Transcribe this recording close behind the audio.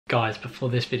Guys, before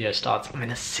this video starts, I'm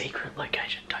in a secret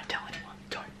location. Don't tell anyone.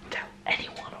 Don't tell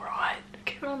anyone, alright?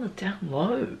 Keep it on the down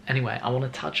low. Anyway, I want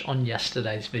to touch on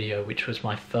yesterday's video, which was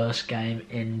my first game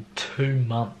in 2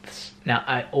 months. Now,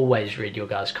 I always read your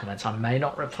guys' comments. I may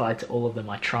not reply to all of them.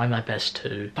 I try my best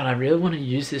to. But I really want to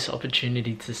use this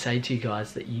opportunity to say to you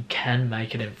guys that you can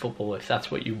make it in football if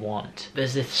that's what you want.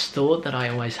 There's this thought that I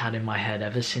always had in my head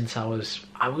ever since I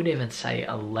would even say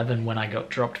 11 when I got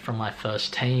dropped from my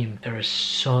first team. There are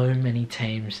so many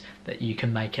teams that you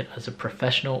can make it as a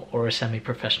professional or a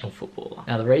semi-professional footballer.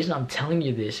 Now, the reason I'm telling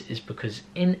you this is because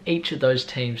in each of those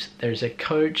teams, there's a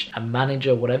coach, a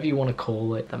manager, whatever you want to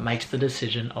call it, that makes the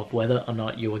decision of whether or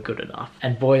not you are good enough.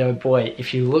 And boy, oh boy,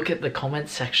 if you look at the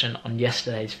comments section on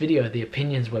yesterday's video, the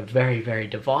opinions were very, very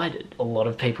divided. A lot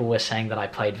of people were saying that I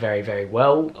played very, very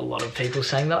well. A lot of people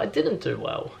saying that I didn't do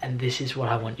well. And this is what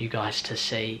I want you guys to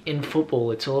see. In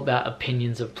football, it's all about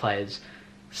opinions of players.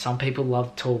 Some people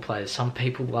love tall players. Some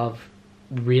people love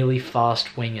really fast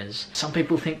wingers. Some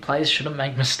people think players shouldn't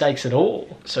make mistakes at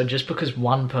all. So just because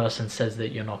one person says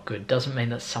that you're not good doesn't mean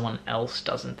that someone else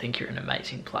doesn't think you're an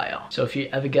amazing player. So if you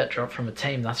ever get dropped from a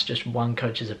team, that's just one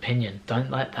coach's opinion. Don't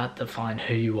let that define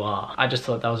who you are. I just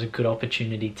thought that was a good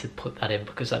opportunity to put that in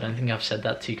because I don't think I've said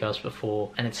that to you guys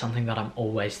before, and it's something that I'm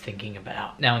always thinking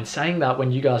about. Now, in saying that,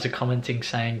 when you guys are commenting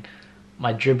saying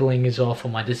my dribbling is off or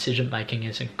my decision making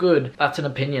isn't good, that's an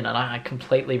opinion, and I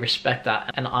completely respect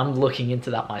that. And I'm looking into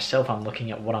that myself. I'm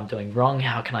looking at what I'm doing wrong,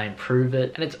 how can I improve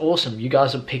it, and it's awesome. You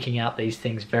guys are picking out these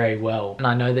things very well, and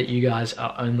I know that you guys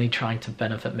are only trying to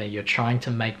benefit me. You're trying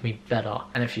to make me better,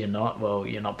 and if you're not, well,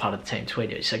 you're not part of the team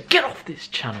Tweety, so get off this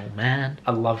channel, man.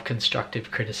 I love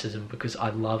constructive criticism because I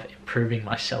love improving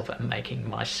myself and making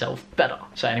myself better.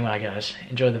 So anyway, guys,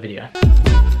 enjoy the video.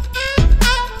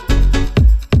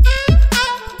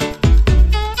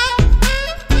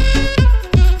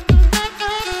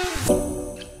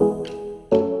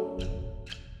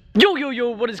 Yo,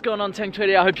 what is going on, Tank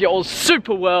Tweety? I hope you're all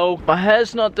super well. My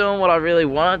hair's not doing what I really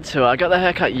wanted to. I got the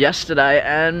haircut yesterday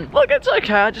and look, it's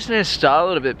okay. I just need to style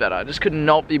it a bit better. I just could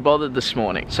not be bothered this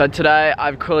morning. So today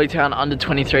I've Crawley Town under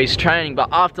 23s training, but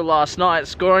after last night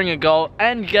scoring a goal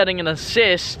and getting an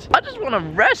assist, I just want to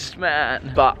rest,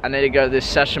 man. But I need to go to this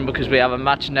session because we have a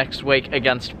match next week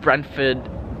against Brentford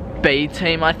B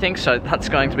team, I think, so that's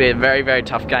going to be a very, very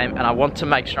tough game, and I want to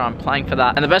make sure I'm playing for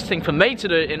that. And the best thing for me to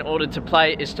do in order to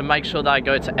play is to make sure that I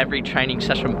go to every training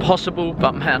session possible.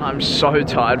 But man, I'm so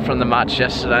tired from the match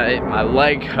yesterday. My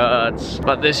leg hurts,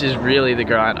 but this is really the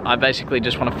grind. I basically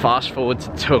just want to fast forward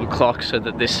to 2 o'clock so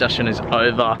that this session is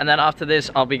over, and then after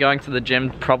this I'll be going to the gym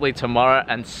probably tomorrow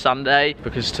and Sunday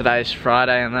because today's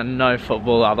Friday, and then no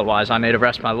football. Otherwise I need to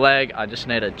rest my leg. I just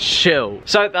need to chill.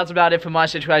 So that's about it for my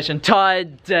situation.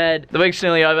 Tired, dead. The week's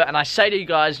nearly over, and I say to you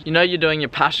guys, you know you're doing your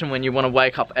passion when you want to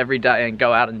wake up every day and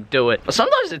go out and do it. But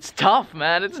sometimes it's tough,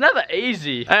 man. It's never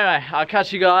easy. Anyway, I'll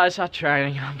catch you guys at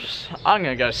training. I'm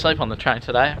gonna go sleep on the train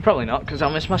today. Probably not, because I'll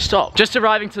miss my stop. Just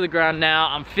arriving to the ground now.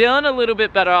 I'm feeling a little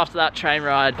bit better after that train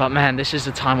ride, but man, this is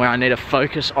the time where I need to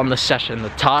focus on the session, the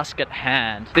task at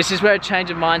hand. This is where a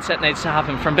change of mindset needs to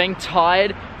happen, from being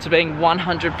tired to being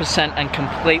 100% and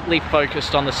completely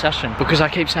focused on the session. Because I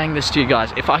keep saying this to you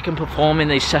guys, if I can perform in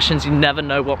these sessions, you never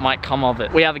know what might come of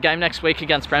it. We have a game next week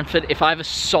against Brentford. If I have a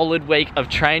solid week of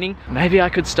training, maybe I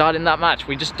could start in that match.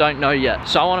 We just don't know yet.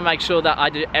 So I want to make sure that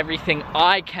I do everything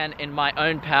I can in my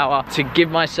own power to give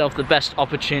myself the best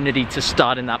opportunity to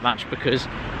start in that match, because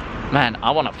man, I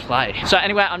want to play. So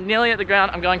anyway, I'm nearly at the ground.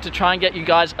 I'm going to try and get you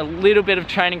guys a little bit of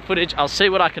training footage. I'll see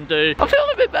what I can do. I'm feeling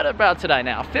a bit better about today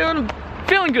now.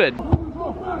 Feeling good.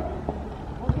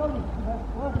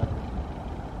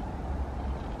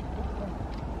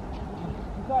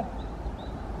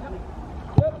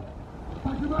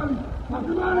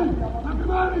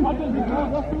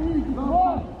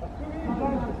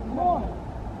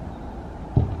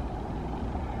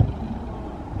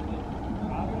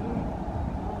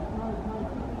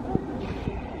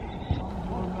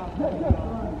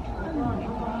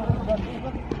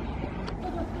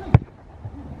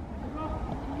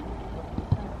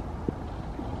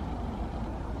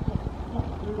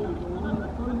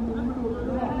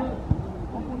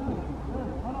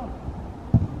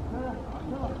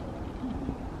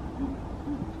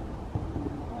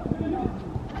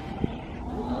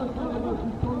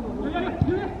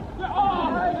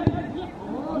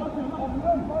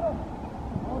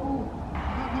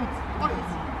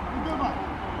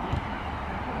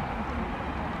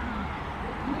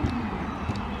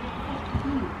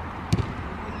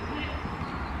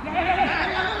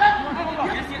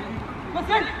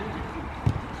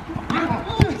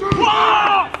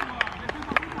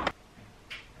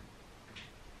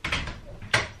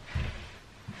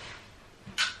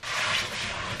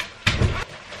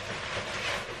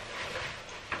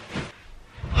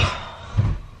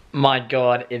 My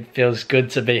God, it feels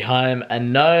good to be home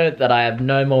and know that I have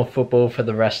no more football for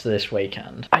the rest of this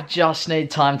weekend. I just need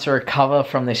time to recover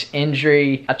from this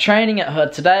injury. Training it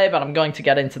hurt today, but I'm going to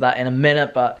get into that in a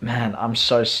minute. But man, I'm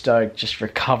so stoked. Just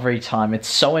recovery time. It's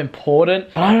so important.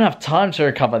 But I don't have time to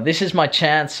recover. This is my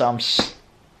chance, so I'm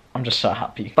just so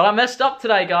happy. But I messed up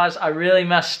today, guys. I really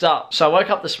messed up. So I woke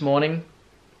up this morning,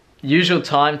 usual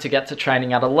time to get to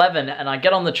training at 11, and I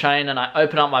get on the train and I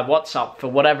open up my WhatsApp for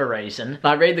whatever reason, and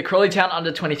I read the Crawley Town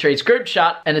Under-23s group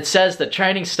chat, and it says that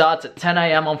training starts at 10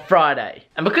 AM on Friday.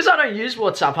 And because I don't use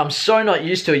WhatsApp, I'm so not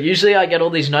used to it. Usually I get all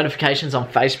these notifications on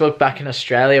Facebook back in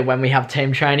Australia when we have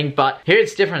team training, but here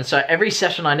it's different. So every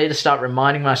session I need to start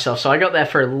reminding myself. So I got there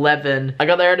for 11. I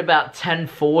got there at about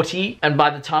 10:40, and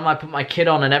by the time I put my kit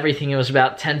on and everything, it was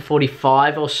about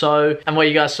 10:45 or so. And what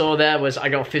you guys saw there was I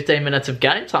got 15 minutes of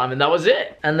game time, and that was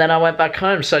it. And then I went back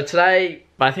home. So today,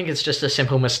 but I think it's just a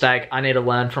simple mistake. I need to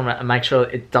learn from it and make sure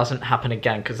it doesn't happen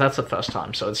again, because that's the first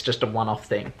time, so it's just a one-off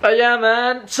thing. But yeah,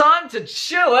 man, time to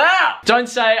chill out. Don't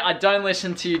say I don't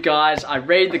listen to you guys. I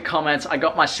read the comments. I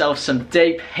got myself some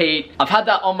deep heat. I've had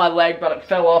that on my leg, but it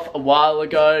fell off a while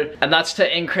ago, and that's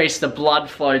to increase the blood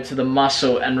flow to the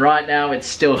muscle. And right now it's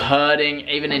still hurting,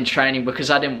 even in training,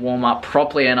 because I didn't warm up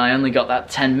properly and I only got that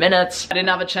 10 minutes. I didn't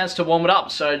have a chance to warm it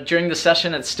up, so during the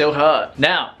session it still hurt.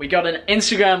 Now, we got an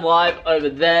Instagram live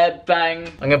over there, bang.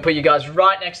 I'm gonna put you guys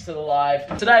right next to the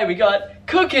live. Today we got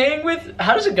cooking with,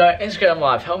 how does it go? Instagram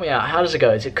live, help me out. How does it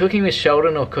go? Is it cooking with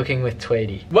Sheldon or cooking with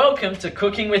Tweety? Welcome to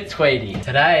Cooking with Tweety.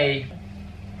 Today,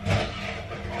 oh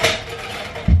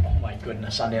my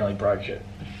goodness, I nearly broke it.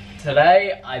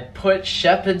 Today I put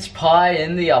shepherd's pie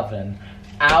in the oven.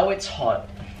 Ow, it's hot.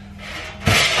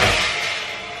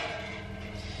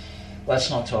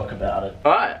 Let's not talk about it.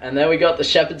 Alright, and then we got the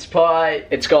shepherd's pie.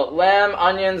 It's got lamb,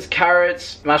 onions,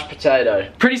 carrots, mashed potato.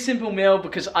 Pretty simple meal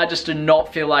because I just do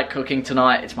not feel like cooking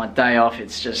tonight. It's my day off.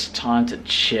 It's just time to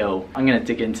chill. I'm gonna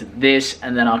dig into this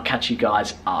and then I'll catch you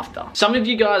guys after. Some of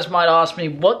you guys might ask me,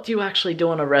 what do you actually do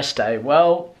on a rest day?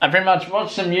 Well, I pretty much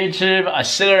watch some YouTube. I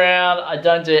sit around. I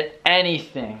don't do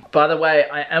anything. By the way,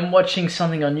 I am watching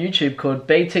something on YouTube called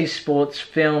BT Sports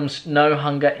Films No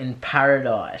Hunger in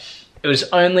Paradise. It was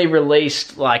only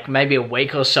released like maybe a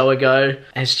week or so ago.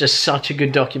 And it's just such a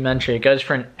good documentary. It goes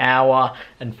for an hour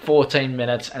and 14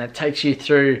 minutes and it takes you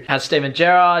through how Steven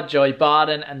Gerrard, Joey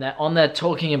Barton, and they're on there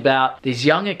talking about these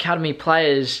young academy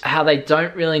players, how they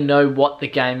don't really know what the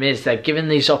game is. They're given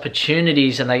these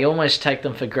opportunities and they almost take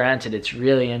them for granted. It's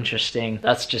really interesting.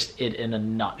 That's just it in a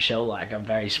nutshell, like a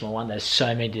very small one. There's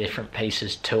so many different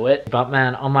pieces to it. But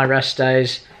man, on my rest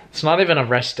days, it's not even a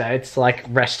rest day, it's like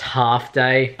rest half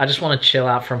day. I just want to chill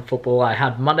out from football. I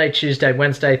had Monday, Tuesday,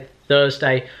 Wednesday,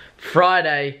 Thursday,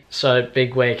 Friday, so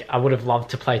big week. I would have loved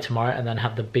to play tomorrow and then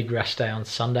have the big rest day on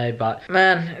Sunday, but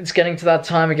man, it's getting to that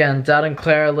time again. Dad and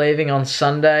Claire are leaving on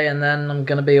Sunday and then I'm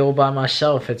gonna be all by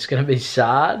myself. It's gonna be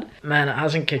sad. Man, it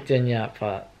hasn't kicked in yet,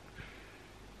 but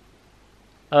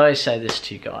I always say this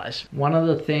to you guys. One of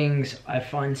the things I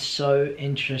find so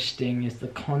interesting is the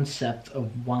concept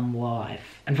of one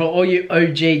life. And for all you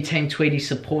OG Team Tweety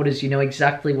supporters, you know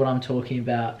exactly what I'm talking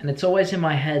about. And it's always in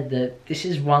my head that this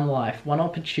is one life, one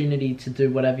opportunity to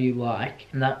do whatever you like.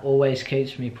 And that always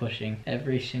keeps me pushing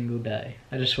every single day.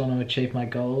 I just want to achieve my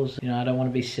goals. You know, I don't want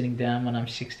to be sitting down when I'm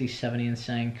 60, 70 and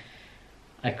saying,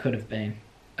 I could have been.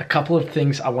 A couple of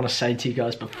things I want to say to you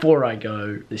guys before I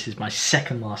go. This is my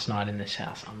second last night in this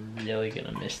house. I'm really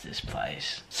gonna miss this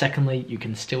place. Secondly, you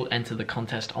can still enter the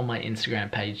contest on my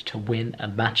Instagram page to win a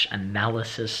match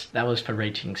analysis. That was for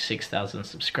reaching 6,000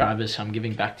 subscribers, so I'm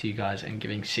giving back to you guys and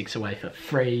giving 6 away for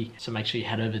free. So make sure you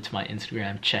head over to my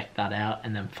Instagram, check that out,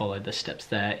 and then follow the steps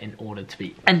there in order to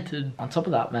be entered. On top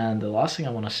of that, man, the last thing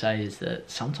I want to say is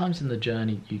that sometimes in the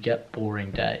journey you get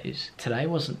boring days. Today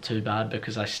wasn't too bad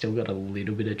because I still got a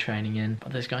little bit of training in,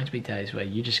 but there's going to be days where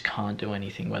you just can't do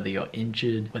anything, whether you're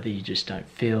injured, whether you just don't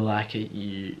feel like it,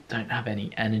 you don't have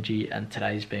any energy. And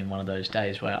today's been one of those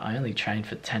days where I only trained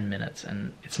for 10 minutes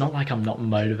and it's not like I'm not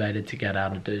motivated to get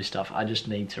out and do stuff. I just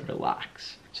need to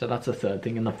relax. So that's the third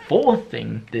thing. And the fourth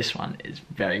thing, this one is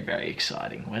very, very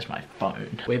exciting. Where's my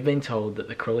phone? We've been told that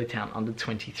the Crawley Town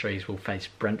Under-23s will face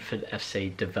Brentford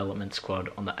FC Development Squad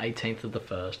on the 18th of the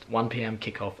 1st, 1 PM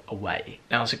kickoff away.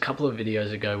 Now, it was a couple of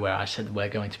videos ago where I said we're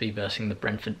going to be versing the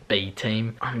Brentford B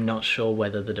team. I'm not sure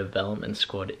whether the Development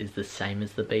Squad is the same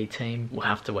as the B team. We'll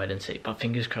have to wait and see. But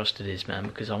fingers crossed it is, man,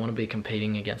 because I want to be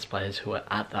competing against players who are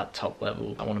at that top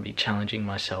level. I want to be challenging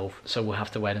myself. So we'll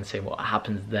have to wait and see what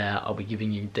happens there. I'll be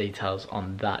giving you you details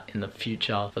on that in the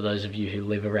future for those of you who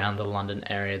live around the London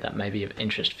area that may be of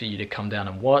interest for you to come down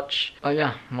and watch. Oh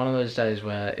yeah, one of those days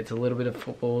where it's a little bit of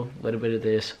football, a little bit of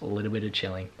this, a little bit of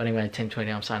chilling. But anyway, Team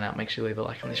 20, I'm signing out. Make sure you leave a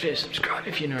like on this video, subscribe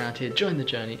if you're new around here, join the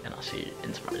journey, and I'll see you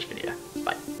in tomorrow's video.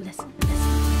 Bye.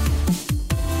 Listen.